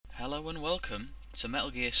Hello and welcome to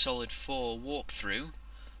Metal Gear Solid 4 walkthrough,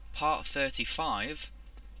 part 35,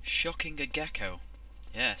 Shocking a Gekko.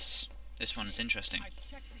 Yes, this one is interesting. I've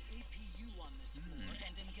checked the APU on this floor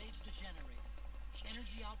and engaged the generator.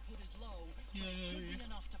 Energy output is low, but it should be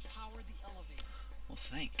enough to power the elevator. Well,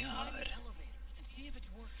 thank Try God. the elevator and see if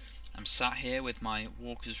it's working. I'm sat here with my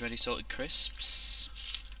Walker's Ready Salted Crisps,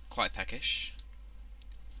 quite peckish.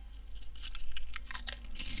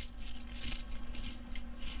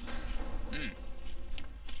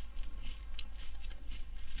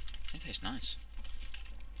 They taste nice.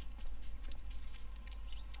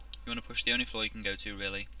 You want to push the only floor you can go to,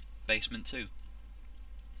 really? Basement 2.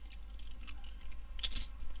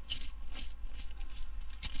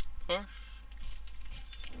 Push.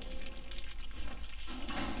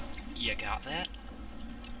 You got that?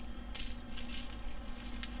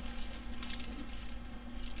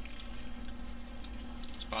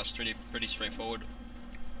 This part's pretty straightforward,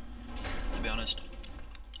 to be honest.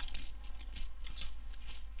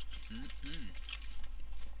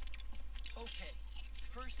 Okay,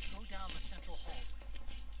 first go down the central hallway.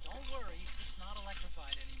 Don't worry, it's not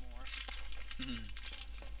electrified anymore.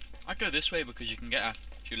 I'd go this way because you can get a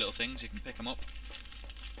few little things, you can pick them up.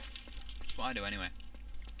 That's what I do anyway.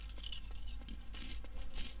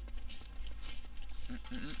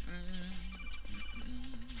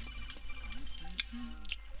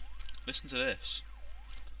 Listen to this.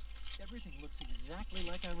 Everything looks exactly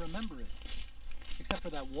like I remember it. Except for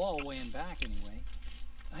that wall way in back, anyway.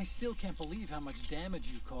 I still can't believe how much damage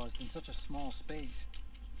you caused in such a small space.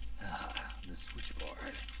 The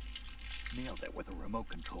switchboard. Nailed it with a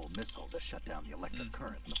remote-control missile to shut down the electric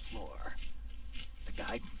current in the floor. The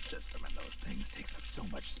guidance system in those things takes up so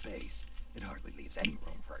much space, it hardly leaves any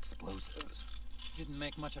room for explosives. Didn't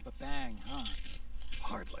make much of a bang, huh?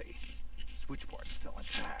 Hardly. Switchboard's still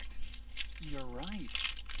intact. You're right.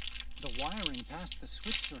 The wiring past the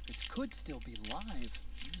switch circuits could still be live.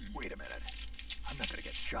 Wait a minute. I'm not gonna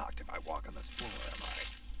get shocked if I walk on this floor, am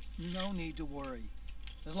I? No need to worry.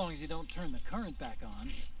 As long as you don't turn the current back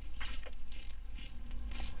on.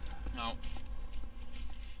 Now,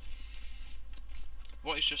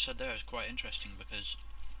 what he's just said there is quite interesting because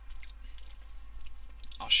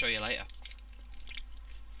I'll show you later.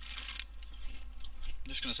 I'm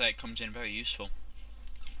just going to say it comes in very useful.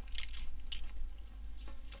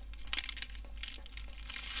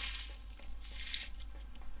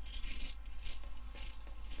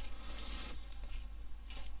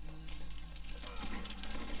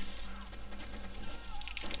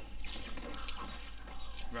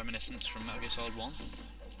 Reminiscence from Metal Gear Solid 1.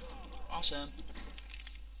 Awesome.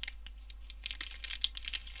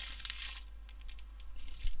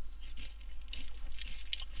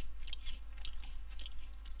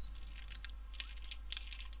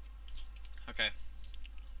 Okay.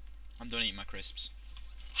 I'm done eating my crisps.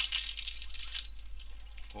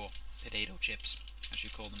 Or potato chips, as you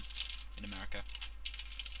call them in America.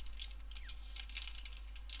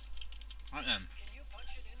 I am.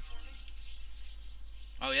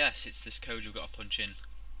 Oh yes, it's this code you've got to punch in.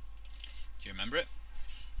 Do you remember it?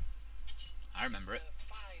 I remember it.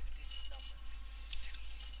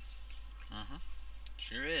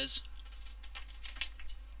 Sure is.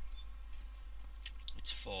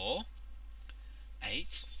 It's 4,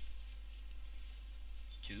 8,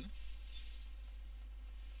 2,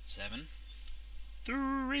 7,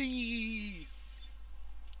 3.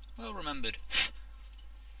 Well remembered.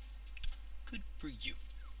 Good for you.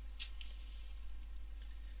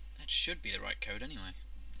 Should be the right code anyway.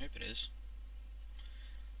 Hope it is.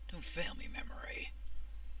 Don't fail me, memory.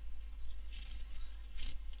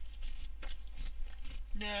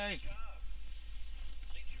 Yay!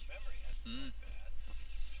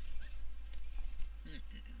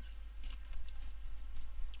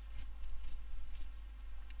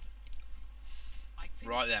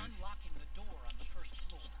 Right then. Unlocking the door on the first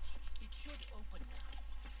floor. It should open now.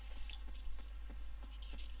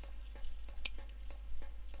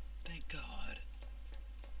 Thank God.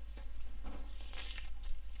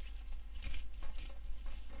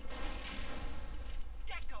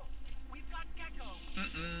 Gekko! We've got Gekko!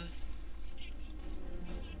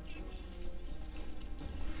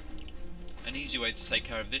 An easy way to take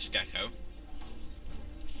care of this Gekko.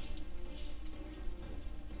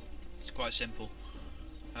 It's quite simple.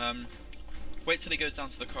 Wait till he goes down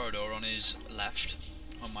to the corridor on his left,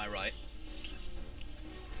 on my right,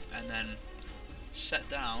 and then set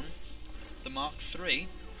down the Mark III.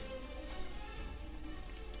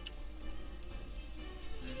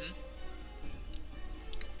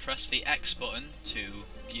 Press the X button to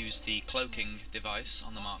use the cloaking device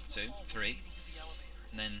on the Mark III,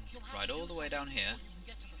 and then ride all the way down here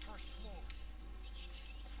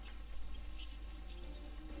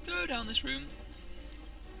Go down this room.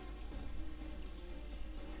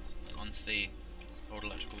 Onto the old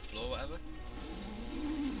electrical floor, whatever.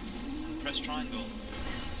 And press triangle.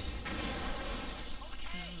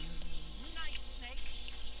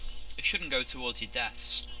 It shouldn't go towards your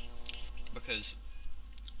deaths, because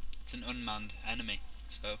it's an unmanned enemy,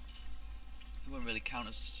 so it wouldn't really count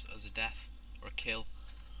as a death or a kill.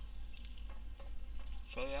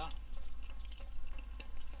 So yeah,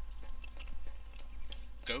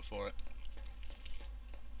 go for it.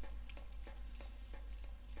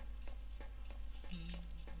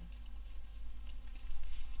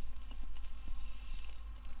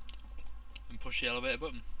 And push the elevator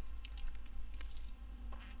button.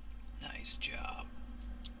 Nice job.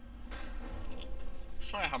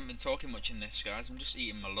 Sorry I haven't been talking much in this, guys. I'm just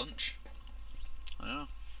eating my lunch. I know.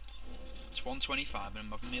 It's 1:25 and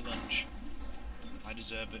I'm having my lunch. I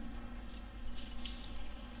deserve it.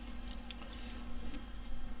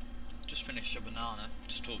 Just finished a banana,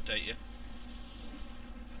 just to update you.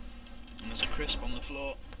 And there's a crisp on the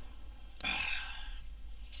floor.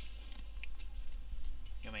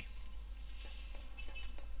 Yummy.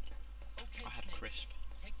 Okay, I had Snake. crisp.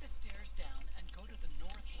 Take the stairs down and go to the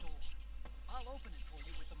north door. I'll open it for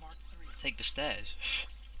you with the Mark III. Take the stairs.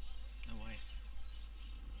 No way.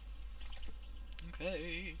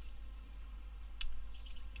 Okay.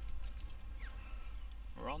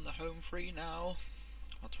 We're on the home free now.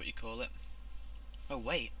 That's what you call it. Oh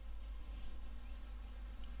wait.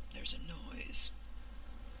 There's a noise.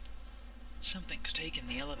 Something's taking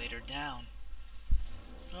the elevator down.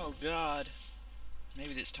 Oh god.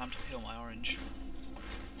 Maybe it's time to peel my orange.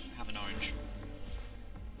 I have an orange.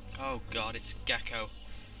 Oh god, it's Gekko.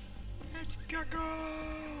 It's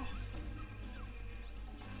Gekko!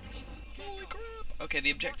 Holy crap! Okay,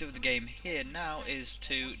 the objective of the game here now is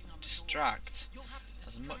to distract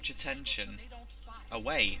as much attention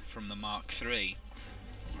away from the Mark III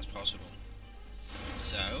as possible.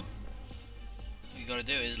 So, what you gotta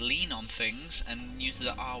do is lean on things and use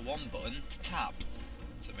the R1 button to tap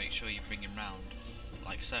to make sure you bring him round,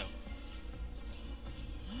 like so.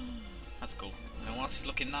 That's cool. And whilst he's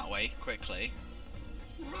looking that way, quickly,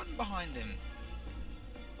 run behind him.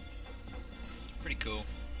 Pretty cool.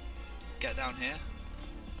 Get down here.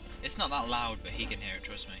 It's not that loud, but he can hear it,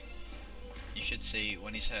 trust me. You should see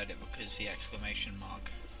when he's heard it, because the exclamation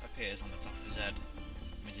mark appears on the top of his head.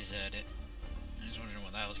 Means he's heard it. And he's wondering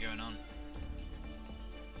what the hell's going on.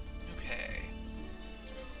 Okay.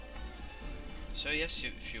 So yes,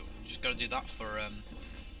 you just gotta do that for a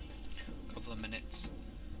couple of minutes.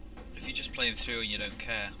 If you're just playing through and you don't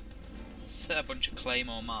care, set a bunch of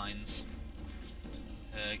claymore mines.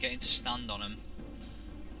 Get him to stand on them.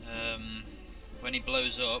 When he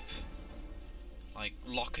blows up, like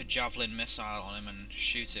lock a javelin missile on him and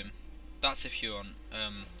shoot him. That's if you want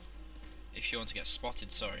to get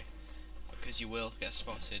spotted. Sorry, because you will get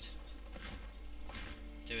spotted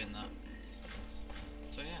doing that.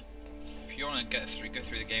 So yeah, if you want to go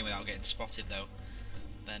through the game without getting spotted though,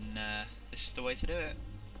 then this is the way to do it.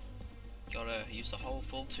 Gotta use the whole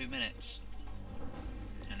full 2 minutes.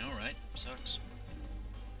 I know, right? Sucks.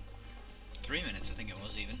 3 minutes, I think it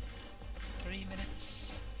was even. 3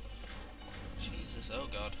 minutes. Jesus, oh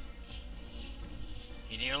god.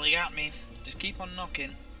 He nearly got me. Just keep on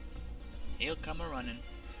knocking. He'll come a-running.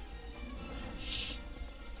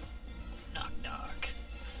 Knock knock.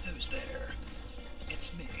 Who's there?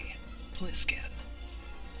 It's me, Pliskin.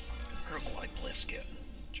 Urquhart Pliskin.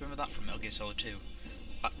 Do you remember that from Metal Gear Solid 2?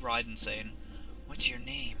 Raiden saying, "What's your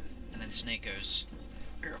name?" And then Snake goes,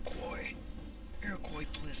 Urquhart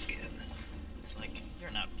Pliskin. it's like,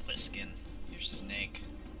 you're not Pliskin, you're Snake.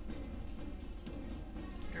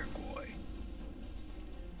 Urquhart.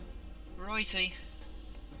 Righty.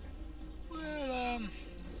 Well,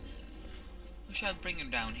 we shall bring him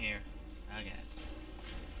down here again.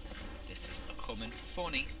 This is becoming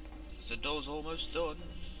funny. The door's almost done,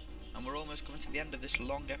 and we're almost coming to the end of this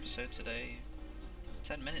long episode today.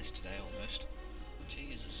 10 minutes today, almost.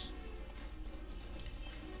 Jesus.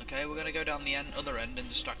 Okay, we're going to go down the other end and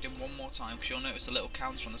distract him one more time, because you'll notice the little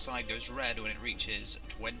counter on the side goes red when it reaches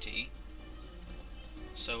 20.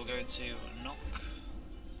 So we're going to knock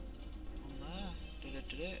on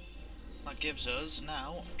there. That gives us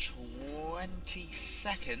now 20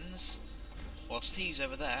 seconds, whilst he's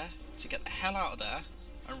over there, to get the hell out of there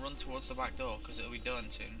and run towards the back door, because it'll be done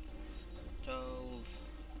soon. 12,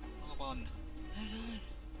 come on.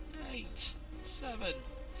 8, 7,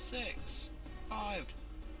 6, 5,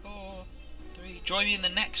 4, 3. Join me in the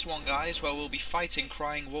next one, guys, where we'll be fighting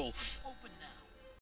Crying Wolf.